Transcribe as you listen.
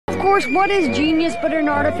course, what is genius but an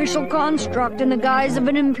artificial construct in the guise of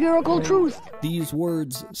an empirical truth? These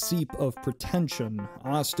words seep of pretension,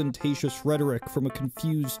 ostentatious rhetoric from a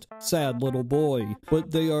confused, sad little boy,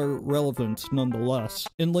 but they are relevant nonetheless.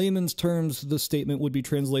 In layman's terms, the statement would be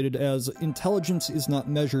translated as, intelligence is not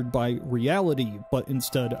measured by reality, but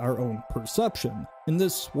instead our own perception. In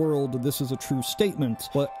this world, this is a true statement,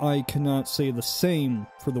 but I cannot say the same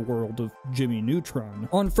for the world of Jimmy Neutron.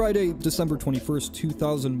 On Friday, December 21st,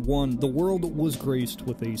 2001, the world was graced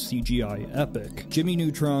with a CGI epic. Jimmy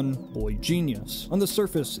Neutron, Boy Genius. On the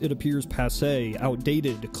surface, it appears passé,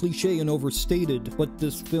 outdated, cliché, and overstated, but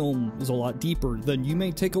this film is a lot deeper than you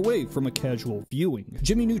may take away from a casual viewing.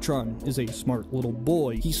 Jimmy Neutron is a smart little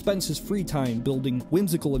boy. He spends his free time building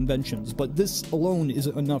whimsical inventions, but this alone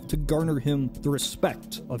isn't enough to garner him the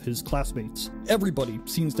respect of his classmates. Everybody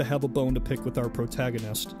seems to have a bone to pick with our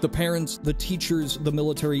protagonist. The parents, the teachers, the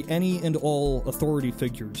military, any and all authority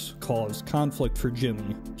figures cause conflict for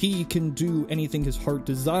Jimmy. He can do anything his heart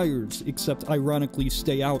desires, except ironically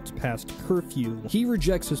stay out past curfew. He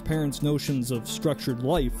rejects his parents' notions of structured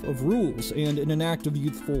life, of rules, and in an act of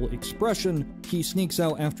youthful expression, he sneaks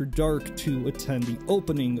out after dark to attend the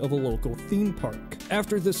opening of a local theme park.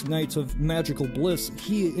 After this night of magical bliss,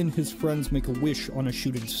 he and his friends make a wish on a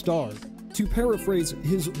shooting star. To paraphrase,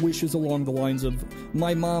 his wish is along the lines of,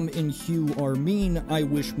 "My mom and Hugh are mean, I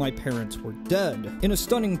wish my parents were dead." In a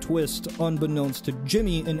stunning twist, unbeknownst to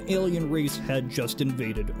Jimmy, an alien race had just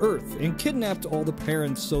invaded Earth and kidnapped all the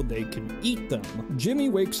parents so they can eat them. Jimmy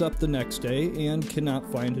wakes up the next day and cannot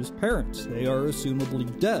find his parents. They are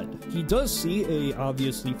assumably dead. He does see a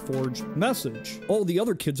obviously forged message. All the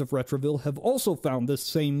other kids of Retroville have also found this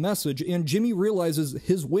same message, and Jimmy realizes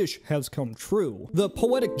his wish has come true. The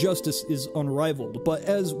poetic justice is unrivaled, but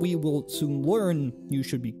as we will soon learn, you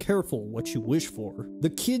should be careful what you wish for.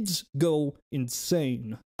 The kids go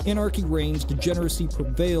insane. Anarchy reigns, degeneracy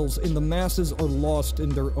prevails, and the masses are lost in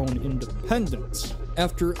their own independence.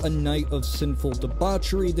 After a night of sinful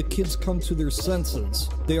debauchery, the kids come to their senses.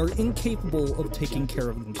 They are incapable of taking care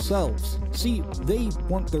of themselves. See, they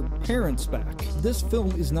want their parents back. This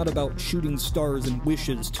film is not about shooting stars and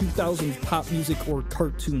wishes, 2000s pop music, or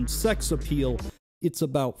cartoon sex appeal. It's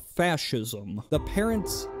about fascism. The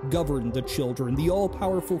parents govern the children, the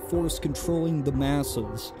all-powerful force controlling the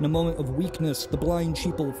masses. In a moment of weakness, the blind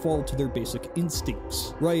sheeple fall to their basic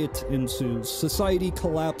instincts. Riot ensues. Society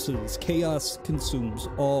collapses. Chaos consumes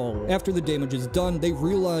all. After the damage is done, they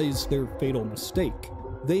realize their fatal mistake.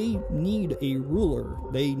 They need a ruler.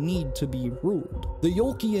 They need to be ruled. The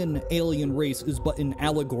Yolkian alien race is but an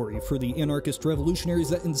allegory for the anarchist revolutionaries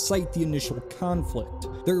that incite the initial conflict.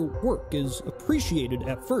 Their work is appreciated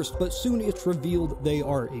at first, but soon it's revealed they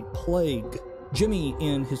are a plague. Jimmy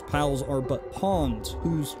and his pals are but pawns,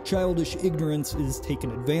 whose childish ignorance is taken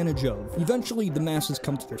advantage of. Eventually, the masses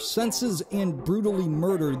come to their senses and brutally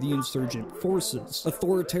murder the insurgent forces.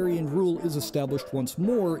 Authoritarian rule is established once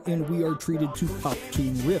more, and we are treated to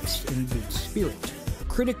pop-tune riffs in good spirit.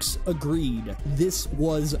 Critics agreed. This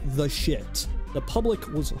was the shit. The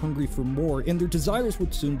public was hungry for more, and their desires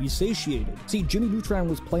would soon be satiated. See, Jimmy Neutron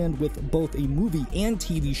was planned with both a movie and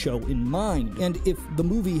TV show in mind, and if the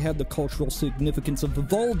movie had the cultural significance of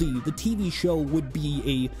Vivaldi, the TV show would be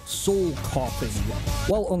a soul-coughing.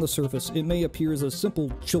 While on the surface, it may appear as a simple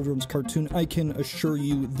children's cartoon, I can assure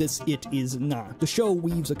you it is not. The show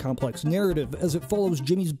weaves a complex narrative as it follows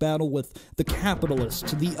Jimmy's battle with the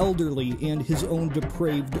capitalist, the elderly, and his own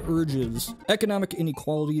depraved urges. Economic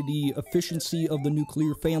inequality, the efficiency of the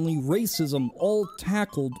nuclear family, racism, all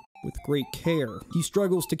tackled with great care. He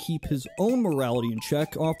struggles to keep his own morality in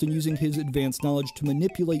check, often using his advanced knowledge to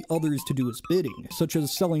manipulate others to do his bidding, such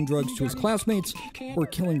as selling drugs to his classmates or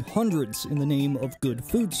killing hundreds in the name of good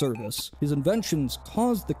food service. His inventions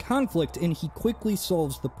cause the conflict, and he quickly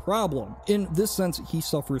solves the problem. In this sense, he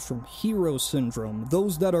suffers from hero syndrome.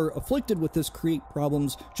 Those that are afflicted with this create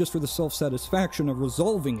problems just for the self-satisfaction of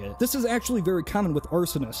resolving it. This is actually very common with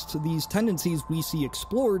arsonists, these tendencies we see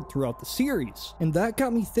explored throughout the series. And that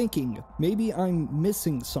got me thinking, maybe I'm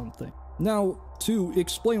missing something. Now, to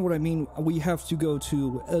explain what I mean, we have to go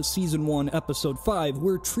to Season 1, Episode 5.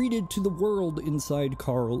 We're treated to the world inside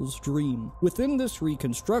Carl's dream. Within this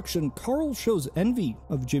reconstruction, Carl shows envy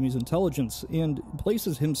of Jimmy's intelligence and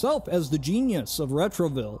places himself as the genius of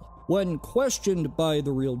Retroville. When questioned by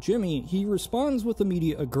the real Jimmy, he responds with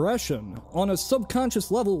immediate aggression. On a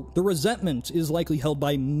subconscious level, the resentment is likely held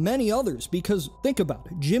by many others because, think about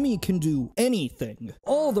it, Jimmy can do anything.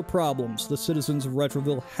 All the problems the citizens of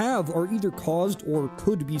Retroville have are either caused or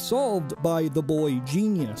could be solved by the boy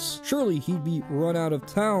genius. Surely he'd be run out of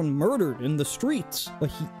town, murdered in the streets, but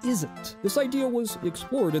he isn't. This idea was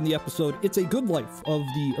explored in the episode It's a Good Life of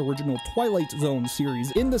the original Twilight Zone series.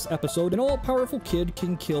 In this episode, an all-powerful kid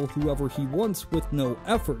can kill whoever he wants with no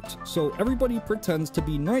effort, so everybody pretends to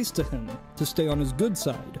be nice to him, to stay on his good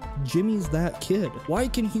side. Jimmy's that kid. Why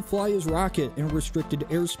can he fly his rocket in restricted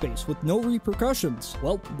airspace with no repercussions?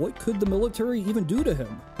 Well, what could the military even do to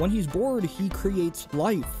him? When he's bored, he creates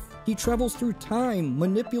life. He travels through time,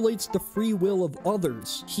 manipulates the free will of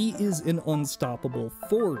others. He is an unstoppable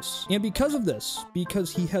force. And because of this,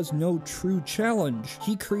 because he has no true challenge,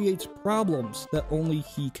 he creates problems that only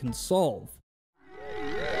he can solve.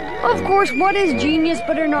 Of course, what is genius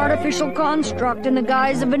but an artificial construct in the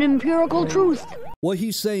guise of an empirical truth? What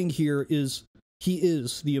he's saying here is, he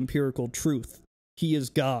is the empirical truth. He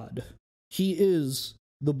is God. He is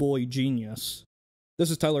the boy genius.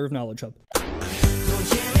 This is Tyler of Knowledge Hub.